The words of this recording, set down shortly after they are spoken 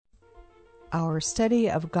Our study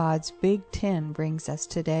of God's Big Ten brings us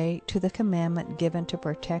today to the commandment given to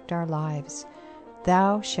protect our lives.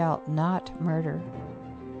 Thou shalt not murder.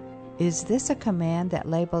 Is this a command that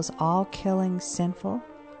labels all killing sinful?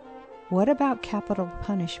 What about capital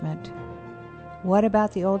punishment? What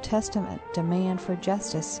about the Old Testament demand for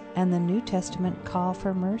justice and the New Testament call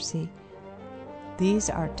for mercy? These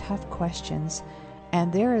are tough questions,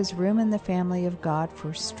 and there is room in the family of God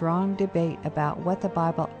for strong debate about what the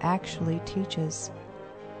Bible actually teaches.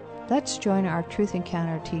 Let's join our Truth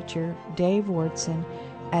Encounter teacher, Dave Wyrtzen,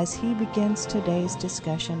 as he begins today's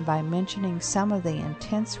discussion by mentioning some of the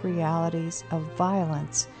intense realities of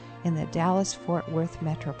violence in the Dallas-Fort Worth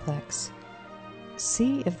Metroplex.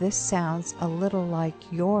 See if this sounds a little like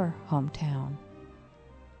your hometown.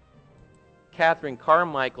 Catherine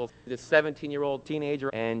Carmichael, this 17-year-old teenager,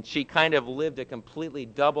 and she kind of lived a completely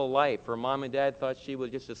double life. Her mom and dad thought she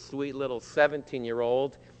was just a sweet little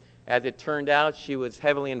 17-year-old. As it turned out, she was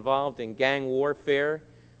heavily involved in gang warfare.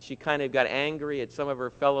 She kind of got angry at some of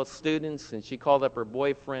her fellow students, and she called up her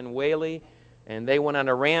boyfriend, Whaley, and they went on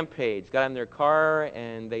a rampage, got in their car,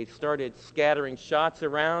 and they started scattering shots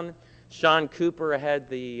around. Sean Cooper had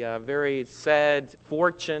the very sad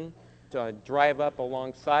fortune to drive up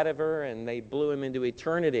alongside of her, and they blew him into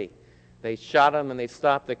eternity. They shot him, and they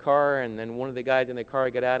stopped the car, and then one of the guys in the car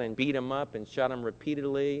got out and beat him up and shot him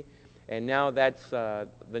repeatedly. And now that's the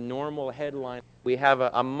normal headline. We have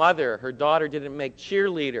a mother. Her daughter didn't make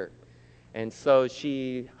cheerleader, and so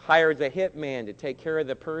she hires a hitman to take care of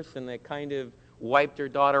the person that kind of wiped her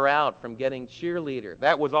daughter out from getting cheerleader.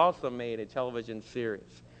 That was also made a television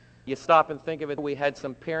series. You stop and think of it, we had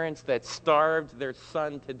some parents that starved their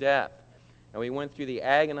son to death, and we went through the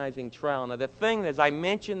agonizing trial. Now the thing is, I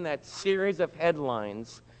mentioned that series of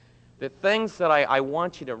headlines, the things that I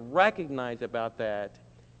want you to recognize about that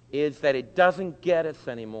is that it doesn't get us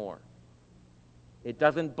anymore. It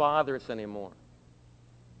doesn't bother us anymore.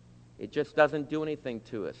 It just doesn't do anything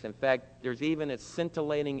to us. In fact, there's even a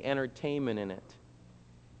scintillating entertainment in it.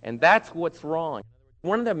 And that's what's wrong.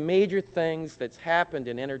 One of the major things that's happened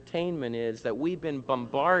in entertainment is that we've been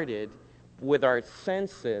bombarded with our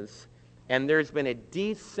senses, and there's been a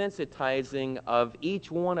desensitizing of each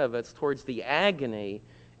one of us towards the agony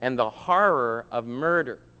and the horror of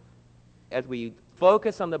murder. As we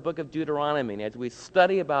focus on the book of Deuteronomy, and as we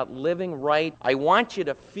study about living right, I want you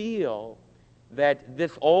to feel that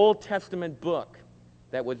this Old Testament book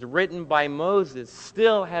that was written by Moses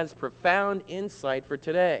still has profound insight for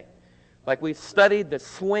today. Like we studied the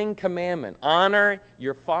swing commandment, honor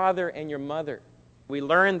your father and your mother. We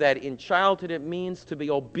learned that in childhood it means to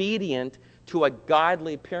be obedient to a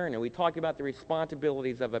godly parent. And we talked about the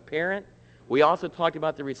responsibilities of a parent. We also talked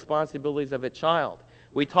about the responsibilities of a child.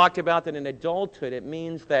 We talked about that in adulthood it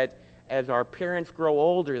means that as our parents grow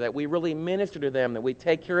older, that we really minister to them, that we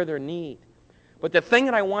take care of their need. But the thing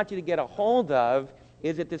that I want you to get a hold of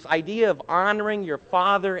is that this idea of honoring your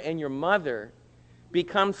father and your mother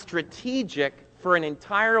becomes strategic for an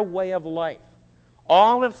entire way of life.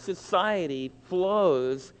 All of society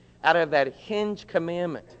flows out of that hinge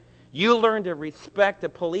commandment. You learn to respect a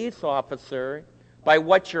police officer by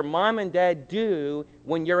what your mom and dad do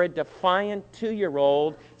when you're a defiant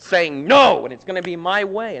 2-year-old saying no, and it's going to be my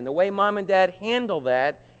way. And the way mom and dad handle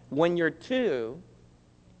that when you're 2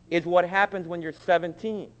 is what happens when you're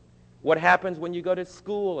 17. What happens when you go to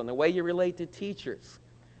school and the way you relate to teachers.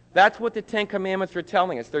 That's what the Ten Commandments are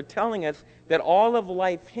telling us. They're telling us that all of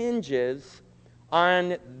life hinges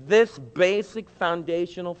on this basic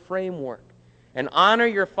foundational framework. And honor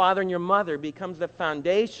your father and your mother becomes the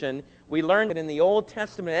foundation. We learned that in the Old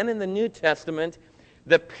Testament and in the New Testament,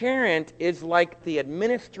 the parent is like the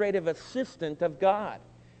administrative assistant of God.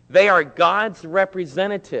 They are God's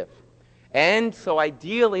representative. And so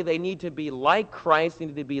ideally they need to be like Christ, they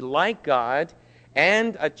need to be like God.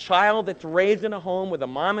 And a child that's raised in a home with a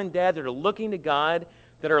mom and dad that are looking to God,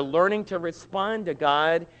 that are learning to respond to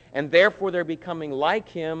God, and therefore they're becoming like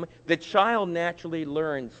Him, the child naturally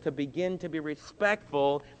learns to begin to be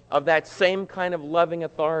respectful of that same kind of loving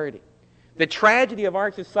authority. The tragedy of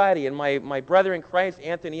our society, and my brother in Christ,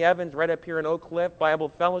 Anthony Evans, right up here in Oak Cliff Bible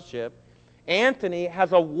Fellowship, Anthony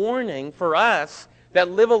has a warning for us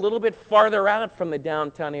that live a little bit farther out from the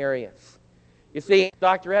downtown areas. You see,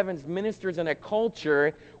 Dr. Evans ministers in a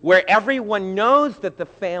culture where everyone knows that the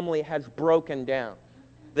family has broken down.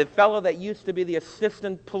 The fellow that used to be the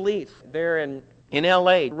assistant police there in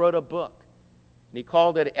L.A. wrote a book. And he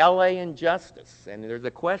called it L.A. Injustice, and there's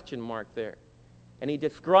a question mark there. And he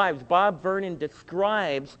describes, Bob Vernon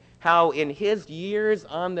describes how in his years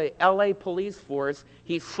on the L.A. police force,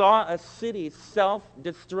 he saw a city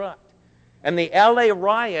self-destruct. And the LA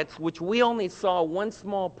riots, which we only saw one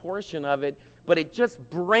small portion of it, but it just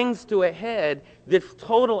brings to a head this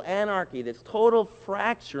total anarchy, this total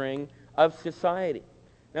fracturing of society.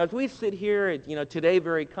 Now, as we sit here, today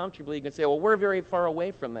very comfortably, you can say, well, we're very far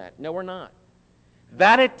away from that. No, we're not.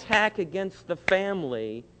 That attack against the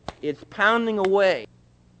family is pounding away.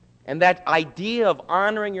 And that idea of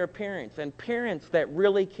honoring your parents, and parents that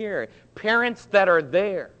really care, parents that are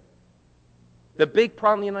there. The big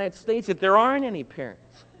problem in the United States is there aren't any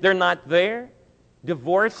parents. They're not there.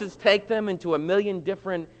 Divorces take them into a million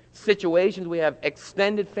different situations. We have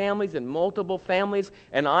extended families and multiple families,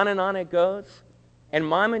 and on it goes. And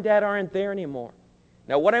mom and dad aren't there anymore.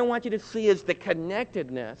 Now, what I want you to see is the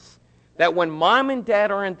connectedness that when mom and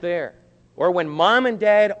dad aren't there, or when mom and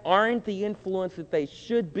dad aren't the influence that they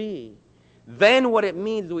should be, then what it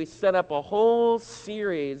means is we set up a whole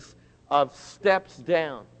series of steps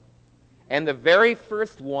down. And the very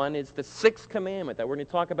first one is the sixth commandment that we're going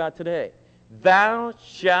to talk about today. Thou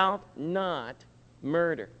shalt not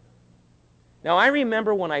murder. Now, I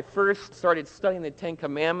remember when I first started studying the Ten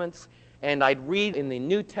Commandments, and I'd read in the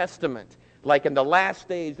New Testament, like in the last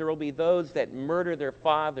days there will be those that murder their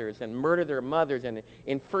fathers and murder their mothers. And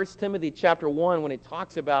in 1 Timothy chapter 1, when it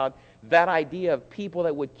talks about that idea of people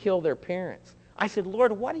that would kill their parents, I said,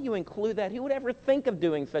 Lord, why do you include that? Who would ever think of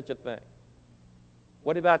doing such a thing?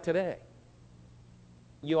 What about today?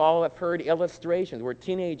 You all have heard illustrations where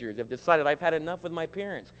teenagers have decided, I've had enough with my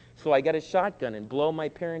parents, so I get a shotgun and blow my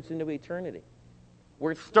parents into eternity.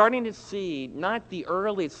 We're starting to see not the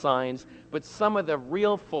early signs, but some of the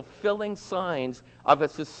real fulfilling signs of a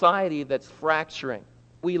society that's fracturing.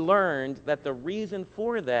 We learned that the reason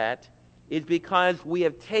for that is because we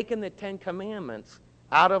have taken the Ten Commandments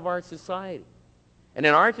out of our society. And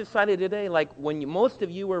in our society today, like when most of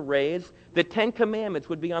you were raised, the Ten Commandments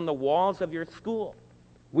would be on the walls of your school.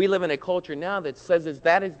 We live in a culture now that says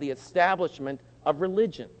that is the establishment of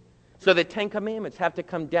religion. So the Ten Commandments have to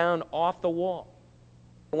come down off the wall.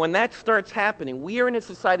 When that starts happening, we are in a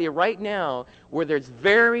society right now where there's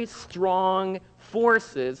very strong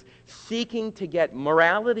forces seeking to get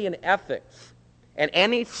morality and ethics and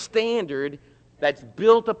any standard that's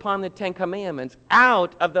built upon the Ten Commandments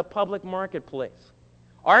out of the public marketplace.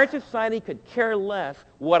 Our society could care less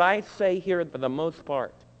what I say here for the most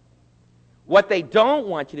part. What they don't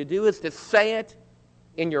want you to do is to say it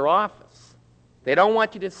in your office. They don't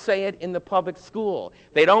want you to say it in the public school.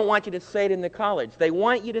 They don't want you to say it in the college. They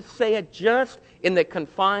want you to say it just in the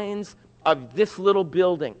confines of this little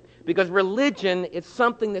building. Because religion is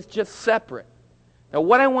something that's just separate. Now,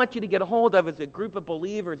 what I want you to get a hold of as a group of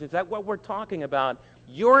believers is that what we're talking about,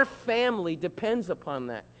 your family depends upon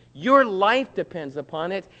that. Your life depends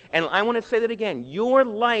upon it. And I want to say that again. Your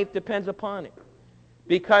life depends upon it.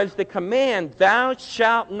 Because the command, thou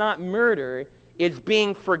shalt not murder, is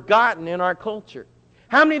being forgotten in our culture.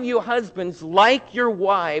 How many of you husbands like your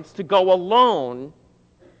wives to go alone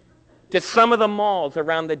to some of the malls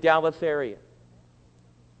around the Dallas area?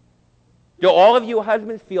 Do all of you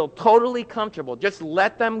husbands feel totally comfortable? Just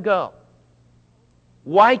let them go.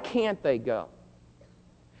 Why can't they go?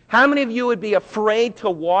 How many of you would be afraid to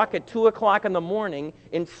walk at 2 o'clock in the morning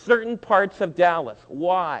in certain parts of Dallas?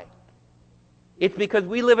 Why? It's because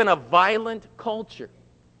we live in a violent culture.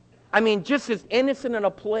 I mean, just as innocent in a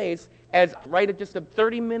place as right at just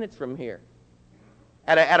 30 minutes from here.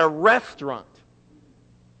 At a restaurant,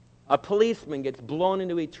 a policeman gets blown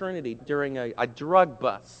into eternity during a drug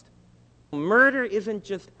bust. Murder isn't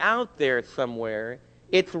just out there somewhere.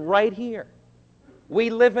 It's right here. We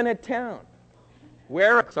live in a town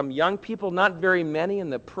where some young people, not very many,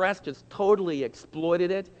 and the press just totally exploited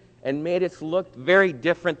it and made us look very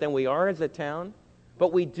different than we are as a town.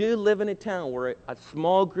 But we do live in a town where a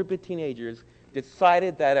small group of teenagers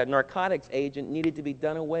decided that a narcotics agent needed to be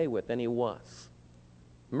done away with, and he was.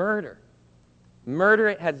 Murder.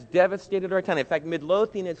 Murder has devastated our town. In fact,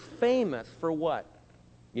 Midlothian is famous for what?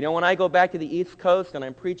 You know, when I go back to the East Coast and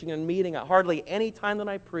I'm preaching in a meeting, hardly any time that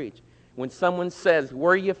I preach, when someone says,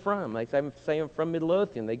 where are you from? I say I'm from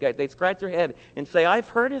Midlothian. They scratch their head and say, I've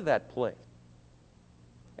heard of that place.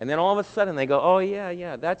 And then all of a sudden they go, oh,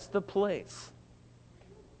 yeah, that's the place.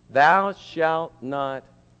 Thou shalt not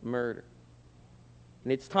murder.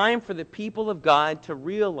 And it's time for the people of God to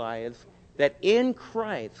realize that in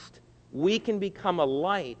Christ we can become a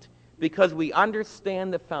light because we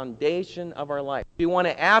understand the foundation of our life. We want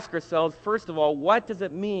to ask ourselves, first of all, what does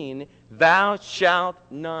it mean, thou shalt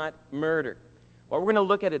not murder? Well, we're going to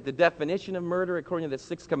look at the definition of murder according to the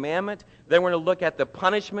Sixth Commandment. Then we're going to look at the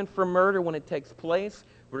punishment for murder when it takes place.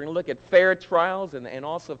 We're going to look at fair trials and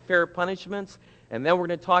also fair punishments. And then we're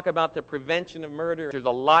going to talk about the prevention of murder. There's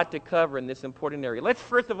a lot to cover in this important area. Let's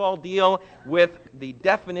first of all deal with the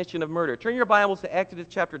definition of murder. Turn your Bibles to Exodus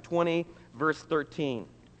chapter 20, verse 13.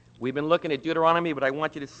 We've been looking at Deuteronomy, but I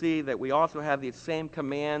want you to see that we also have these same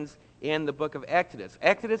commands in the book of Exodus.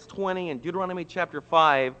 Exodus 20 and Deuteronomy chapter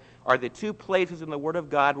 5 are the two places in the Word of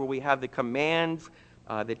God where we have the commands,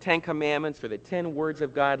 the 10 commandments, or the 10 words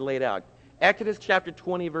of God laid out. Exodus chapter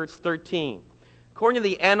 20, verse 13. According to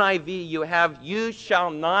the NIV, you have, you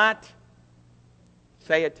shall not,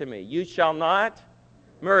 say it to me, you shall not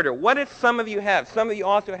murder. What if some of you have? Some of you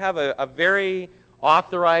also have a very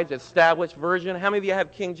authorized, established version. How many of you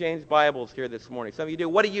have King James Bibles here this morning? Some of you do.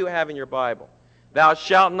 What do you have in your Bible? Thou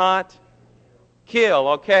shalt not kill.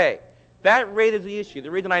 Okay. That raises the issue.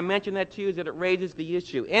 The reason I mention that to you is that it raises the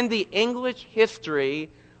issue. In the English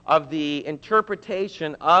history of the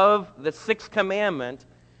interpretation of the Sixth Commandment,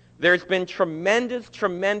 there's been tremendous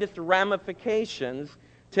ramifications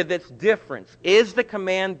to this difference. Is the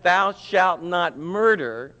command, thou shalt not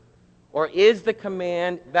murder, or is the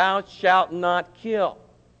command, thou shalt not kill?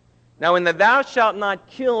 Now, in the thou shalt not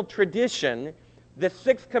kill tradition, the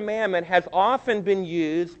Sixth Commandment has often been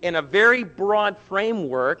used in a very broad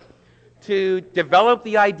framework to develop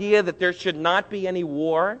the idea that there should not be any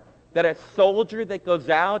war, that a soldier that goes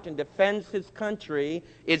out and defends his country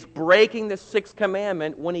is breaking the Sixth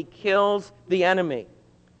Commandment when he kills the enemy.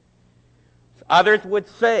 Others would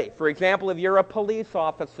say, for example, if you're a police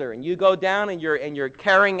officer and you go down and you're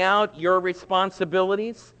carrying out your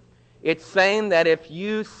responsibilities, it's saying that if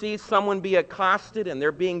you see someone be accosted and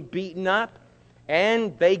they're being beaten up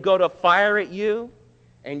and they go to fire at you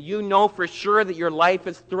and you know for sure that your life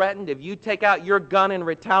is threatened, if you take out your gun and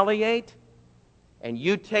retaliate, and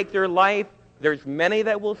you take their life, there's many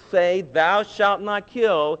that will say, thou shalt not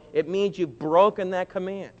kill. It means you've broken that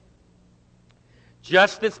command.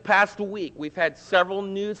 Just this past week, we've had several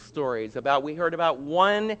news stories we heard about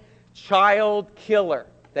one child killer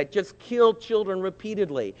that just killed children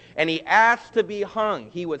repeatedly. And he asked to be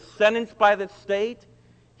hung. He was sentenced by the state.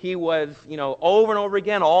 He was, over and over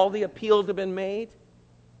again, all the appeals have been made.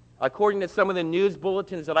 According to some of the news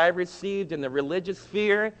bulletins that I've received in the religious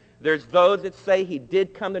sphere, there's those that say he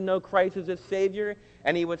did come to know Christ as his Savior,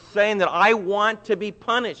 and he was saying that I want to be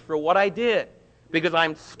punished for what I did because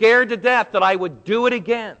I'm scared to death that I would do it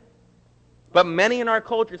again. But many in our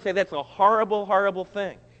culture say that's a horrible, horrible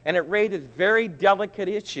thing, and it raises very delicate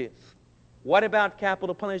issues. What about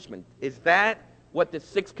capital punishment? Is that what the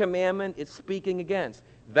Sixth Commandment is speaking against?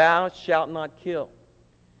 Thou shalt not kill.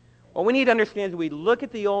 What we need to understand is we look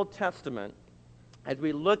at the Old Testament, as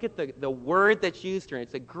we look at the word that's used here,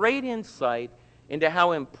 it's a great insight into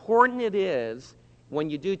how important it is when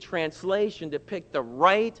you do translation to pick the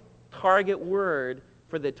right target word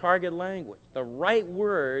for the target language, the right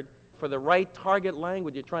word for the right target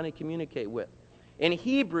language you're trying to communicate with. In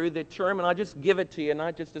Hebrew, the term, and I'll just give it to you,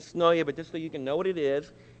 not just to snow you, but just so you can know what it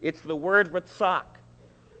is, it's the word ratzak.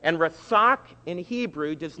 And ratzak in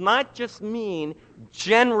Hebrew does not just mean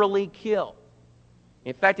generally kill.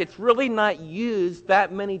 In fact, it's really not used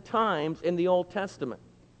that many times in the Old Testament.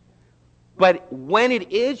 But when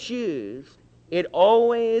it is used, it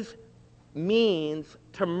always means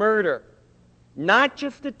to murder. Not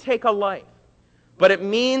just to take a life, but it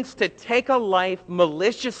means to take a life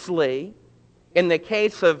maliciously. In the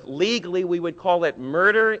case of legally, we would call it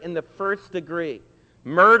murder in the first degree.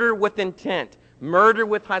 Murder with intent. Murder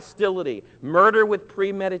with hostility. Murder with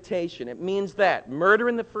premeditation. It means that. Murder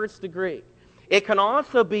in the first degree. It can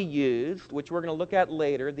also be used, which we're going to look at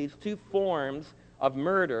later, these two forms of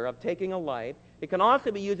murder, of taking a life. It can also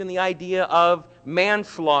be used in the idea of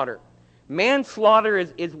manslaughter. Manslaughter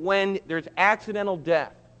is when there's accidental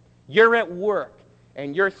death. You're at work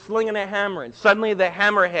and you're slinging a hammer and suddenly the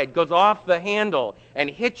hammerhead goes off the handle and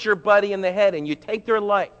hits your buddy in the head and you take their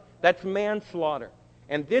life. That's manslaughter.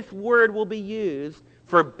 And this word will be used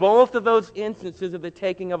for both of those instances of the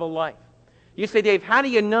taking of a life. You say, Dave, how do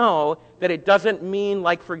you know that it doesn't mean,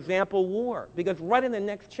 like, for example, war? Because right in the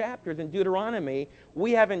next chapters in Deuteronomy,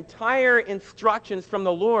 we have entire instructions from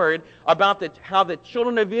the Lord about how the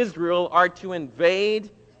children of Israel are to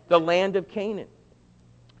invade the land of Canaan.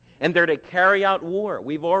 And they're to carry out war.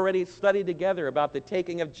 We've already studied together about the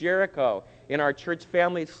taking of Jericho in our church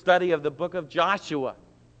family study of the book of Joshua.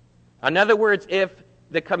 In other words, if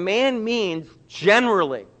the command means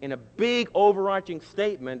generally, in a big overarching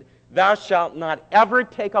statement, thou shalt not ever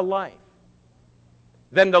take a life,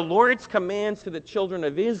 then the Lord's commands to the children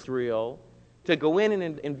of Israel to go in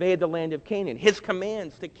and invade the land of Canaan, his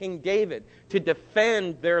commands to King David to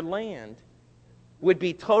defend their land, would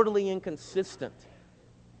be totally inconsistent.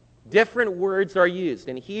 different words are used.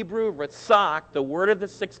 In Hebrew, rasak, the word of the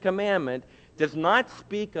sixth commandment, does not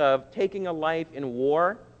speak of taking a life in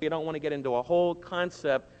war. You don't want to get into a whole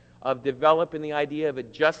concept of developing the idea of a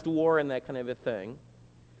just war and that kind of a thing.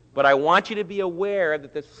 But I want you to be aware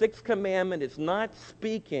that the sixth commandment is not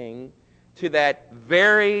speaking to that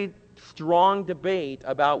very strong debate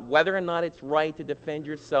about whether or not it's right to defend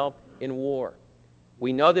yourself in war.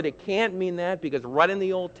 We know that it can't mean that because right in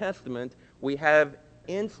the Old Testament we have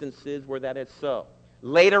instances where that is so.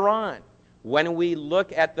 Later on, when we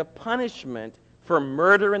look at the punishment for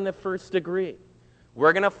murder in the first degree,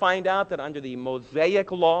 we're going to find out that under the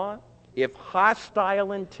Mosaic law, if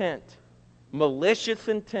hostile intent, malicious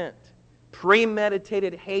intent,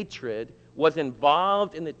 premeditated hatred was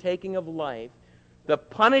involved in the taking of life, the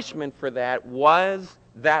punishment for that was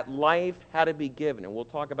that life had to be given. And we'll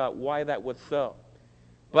talk about why that was so.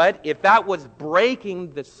 But if that was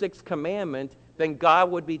breaking the sixth commandment, then God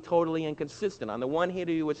would be totally inconsistent. On the one hand,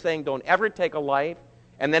 he was saying, don't ever take a life.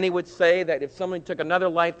 And then he would say that if someone took another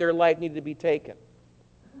life, their life needed to be taken.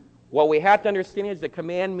 What we have to understand is the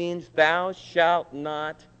command means thou shalt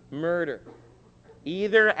not murder,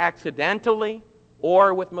 either accidentally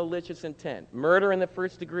or with malicious intent. Murder in the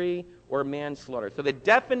first degree or manslaughter. So the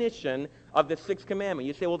definition of the sixth commandment,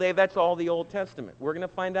 you say, well, Dave, that's all the Old Testament. We're going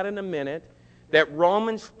to find out in a minute that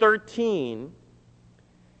Romans 13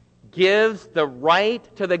 gives the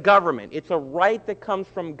right to the government. It's a right that comes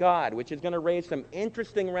from God, which is going to raise some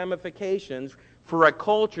interesting ramifications for a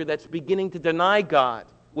culture that's beginning to deny God,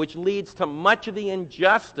 which leads to much of the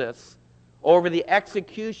injustice over the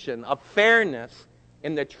execution of fairness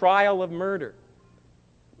in the trial of murder.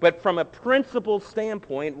 But from a principle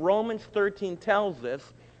standpoint, Romans 13 tells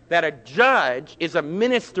us that a judge is a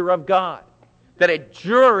minister of God, that a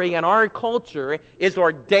jury in our culture is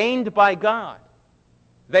ordained by God.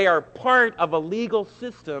 They are part of a legal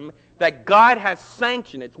system that God has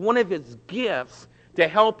sanctioned. It's one of his gifts to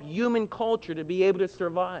help human culture to be able to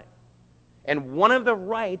survive. And one of the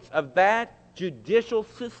rights of that judicial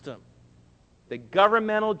system, the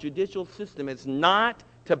governmental judicial system, is not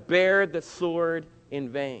to bear the sword in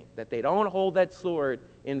vain, that they don't hold that sword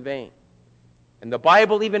in vain. And the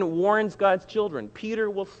Bible even warns God's children. Peter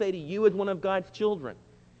will say to you as one of God's children,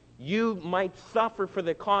 you might suffer for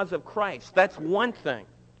the cause of Christ. That's one thing.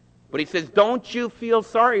 But he says, don't you feel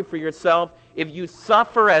sorry for yourself if you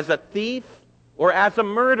suffer as a thief or as a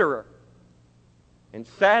murderer. And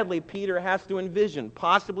sadly, Peter has to envision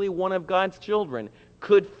possibly one of God's children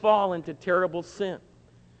could fall into terrible sin.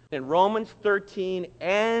 In Romans 13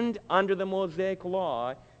 and under the Mosaic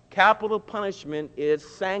law, capital punishment is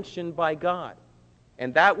sanctioned by God.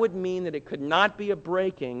 And that would mean that it could not be a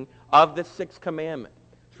breaking of the sixth commandment.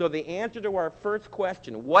 So the answer to our first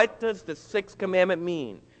question, what does the sixth commandment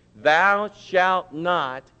mean? Thou shalt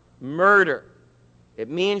not murder. It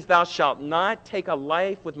means thou shalt not take a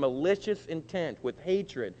life with malicious intent, with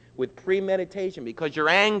hatred, with premeditation, because you're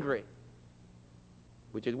angry.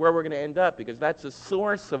 Which is where we're going to end up, because that's the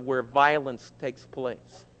source of where violence takes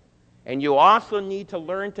place. And you also need to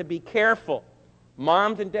learn to be careful.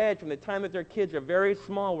 Moms and dads, from the time that their kids are very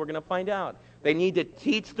small, we're going to find out, they need to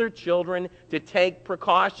teach their children to take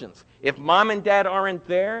precautions. If mom and dad aren't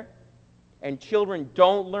there, and children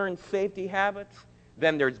don't learn safety habits,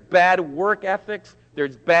 then there's bad work ethics,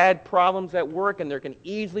 there's bad problems at work, and there can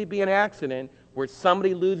easily be an accident where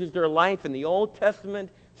somebody loses their life. And the Old Testament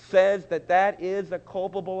says that that is a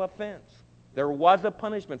culpable offense. There was a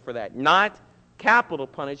punishment for that. Not capital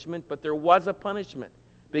punishment, but there was a punishment.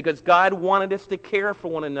 Because God wanted us to care for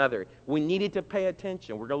one another. We needed to pay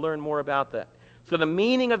attention. We're going to learn more about that. So the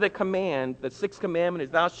meaning of the command, the sixth commandment, is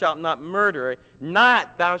thou shalt not murder,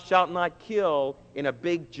 not thou shalt not kill in a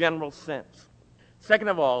big general sense. Second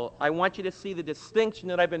of all, I want you to see the distinction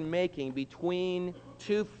that I've been making between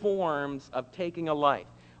two forms of taking a life.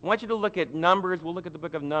 I want you to look at Numbers. We'll look at the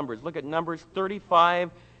book of Numbers. Look at Numbers 35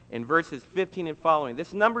 and verses 15 and following.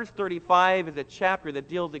 This Numbers 35 is a chapter that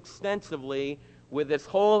deals extensively with this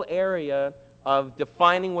whole area of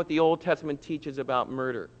defining what the Old Testament teaches about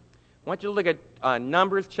murder. I want you to look at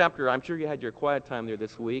Numbers chapter, I'm sure you had your quiet time there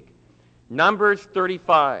this week, Numbers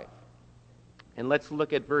 35. And let's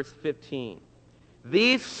look at verse 15.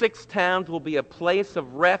 These 6 towns will be a place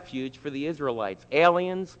of refuge for the Israelites,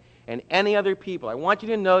 aliens, and any other people. I want you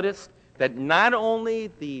to notice that not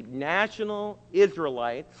only the national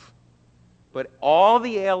Israelites, but all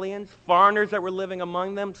the aliens, foreigners that were living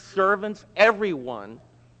among them, servants, everyone,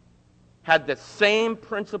 had the same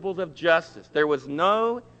principles of justice. There was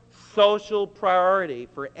no social priority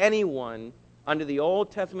for anyone under the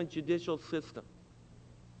Old Testament judicial system.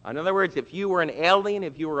 In other words, if you were an alien,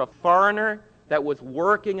 if you were a foreigner, that was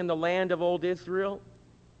working in the land of old Israel,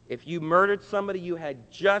 if you murdered somebody, you had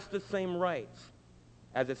just the same rights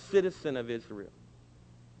as a citizen of Israel.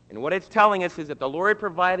 And what it's telling us is that the Lord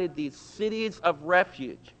provided these cities of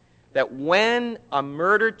refuge, that when a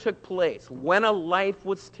murder took place, when a life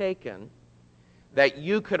was taken, that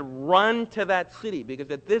you could run to that city. Because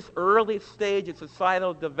at this early stage of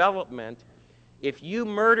societal development, if you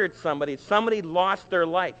murdered somebody, somebody lost their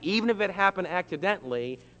life, even if it happened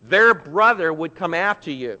accidentally, their brother would come after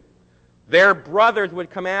you. Their brothers would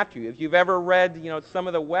come after you. If you've ever read, some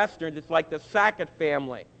of the Westerns, it's like the Sackett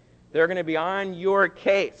family. They're going to be on your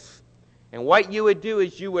case. And what you would do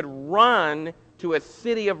is you would run to a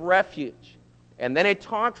city of refuge. And then it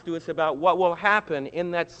talks to us about what will happen in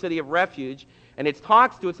that city of refuge. And it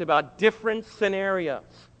talks to us about different scenarios.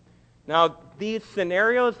 Now, these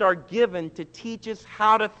scenarios are given to teach us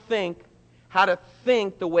how to think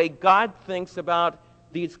the way God thinks about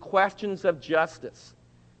these questions of justice.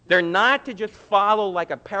 They're not to just follow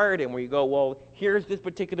like a paradigm where you go, well, here's this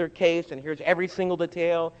particular case, and here's every single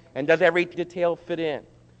detail, and does every detail fit in?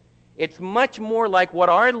 It's much more like what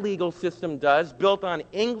our legal system does, built on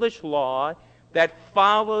English law, that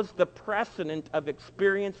follows the precedent of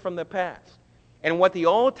experience from the past. And what the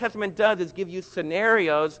Old Testament does is give you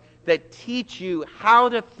scenarios that teach you how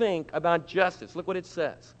to think about justice. Look what it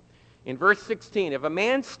says. In verse 16, if a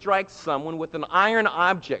man strikes someone with an iron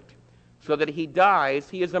object so that he dies,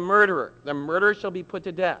 he is a murderer. The murderer shall be put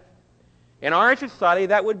to death. In our society,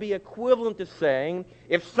 that would be equivalent to saying,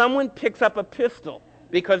 if someone picks up a pistol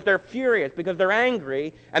because they're furious, because they're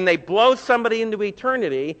angry, and they blow somebody into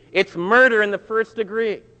eternity, it's murder in the first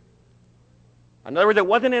degree. In other words, it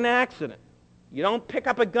wasn't an accident. You don't pick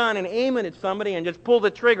up a gun and aim it at somebody and just pull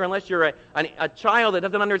the trigger unless you're a child that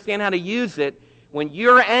doesn't understand how to use it. When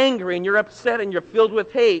you're angry and you're upset and you're filled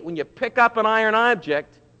with hate, when you pick up an iron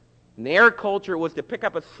object, in their culture it was to pick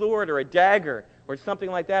up a sword or a dagger or something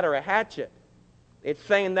like that, or a hatchet. It's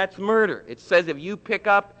saying that's murder. It says if you pick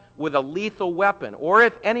up with a lethal weapon, or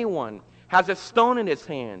if anyone has a stone in his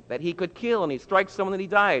hand that he could kill and he strikes someone that he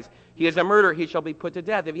dies, he is a murderer, he shall be put to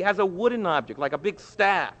death. If he has a wooden object like a big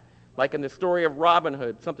staff, like in the story of Robin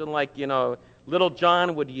Hood, something like, Little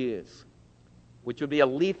John would use, which would be a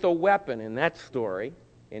lethal weapon in that story,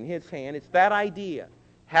 in his hand. It's that idea,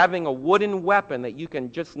 having a wooden weapon that you can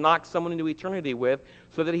just knock someone into eternity with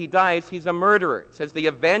so that he dies, he's a murderer. It says, the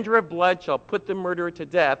avenger of blood shall put the murderer to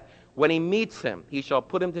death. When he meets him, he shall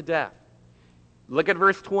put him to death. Look at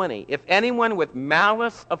verse 20. If anyone with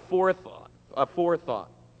malice aforethought,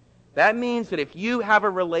 that means that if you have a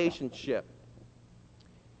relationship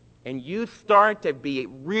and you start to be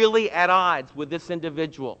really at odds with this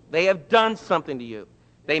individual, they have done something to you,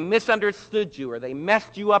 they misunderstood you, or they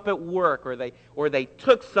messed you up at work, or they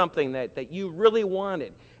took something that you really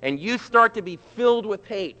wanted, and you start to be filled with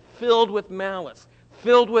hate, filled with malice,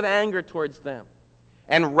 filled with anger towards them.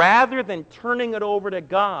 And rather than turning it over to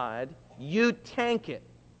God, you tank it.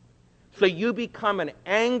 So you become an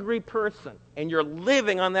angry person, and you're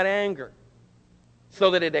living on that anger,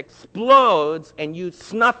 so that it explodes and you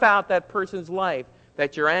snuff out that person's life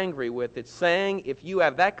that you're angry with. It's saying if you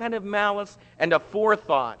have that kind of malice and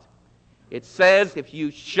aforethought, it says if you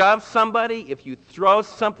shove somebody, if you throw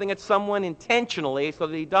something at someone intentionally so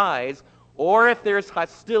that he dies, or if there's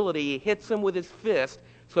hostility, he hits him with his fist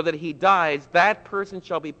so that he dies, that person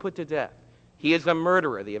shall be put to death. He is a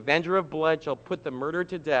murderer. The avenger of blood shall put the murderer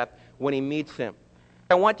to death when he meets him.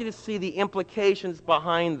 I want you to see the implications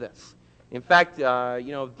behind this. In fact,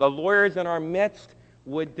 the lawyers in our midst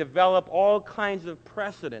would develop all kinds of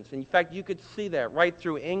precedents. In fact, you could see that right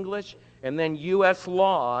through English and then U.S.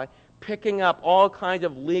 law, picking up all kinds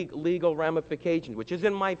of legal ramifications, which is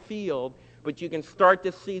in my field, but you can start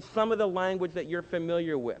to see some of the language that you're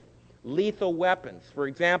familiar with. Lethal weapons. For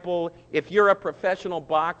example, if you're a professional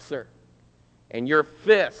boxer and your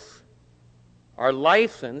fists are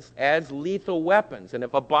licensed as lethal weapons, and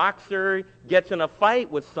if a boxer gets in a fight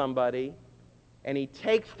with somebody and he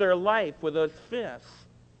takes their life with those fists,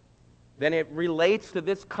 then it relates to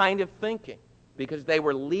this kind of thinking, because they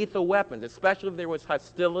were lethal weapons, especially if there was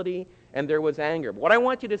hostility and there was anger. But what I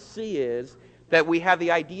want you to see is that we have the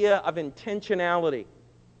idea of intentionality.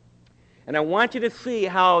 And I want you to see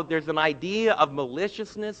how there's an idea of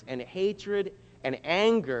maliciousness and hatred and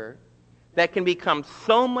anger that can become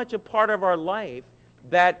so much a part of our life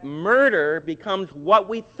that murder becomes what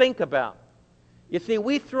we think about. You see,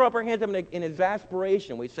 we throw up our hands in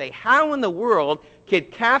exasperation. We say, how in the world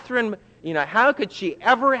could Catherine, how could she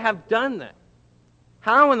ever have done that?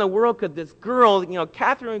 How in the world could this girl,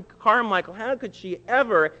 Catherine Carmichael, how could she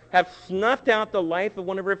ever have snuffed out the life of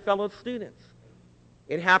one of her fellow students?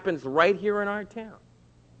 It happens right here in our town.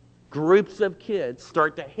 Groups of kids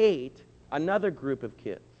start to hate another group of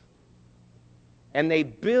kids. And they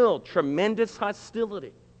build tremendous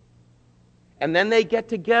hostility. And then they get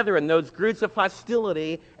together in those groups of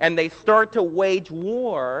hostility and they start to wage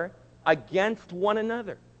war against one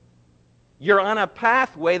another. You're on a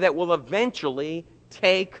pathway that will eventually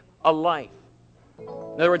take a life.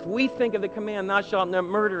 In other words, we think of the command, thou shalt not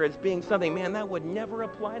murder, as being something, man, that would never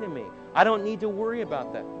apply to me. I don't need to worry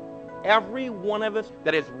about that. Every one of us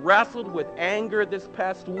that has wrestled with anger this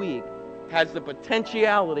past week has the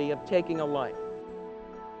potentiality of taking a life.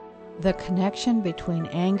 The connection between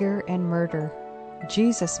anger and murder.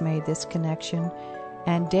 Jesus made this connection,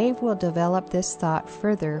 and Dave will develop this thought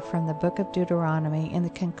further from the book of Deuteronomy in the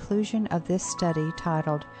conclusion of this study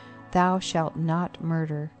titled, Thou Shalt Not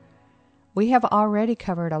Murder. We have already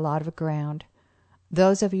covered a lot of ground.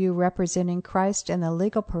 Those of you representing Christ in the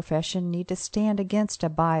legal profession need to stand against a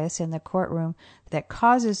bias in the courtroom that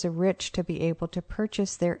causes the rich to be able to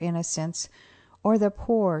purchase their innocence or the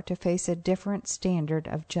poor to face a different standard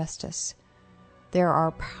of justice. There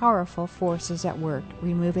are powerful forces at work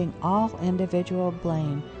removing all individual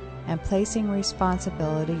blame and placing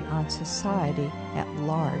responsibility on society at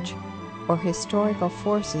large, or historical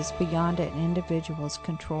forces beyond an individual's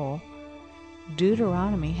control.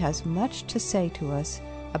 Deuteronomy has much to say to us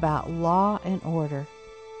about law and order.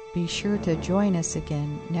 Be sure to join us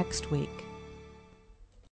again next week.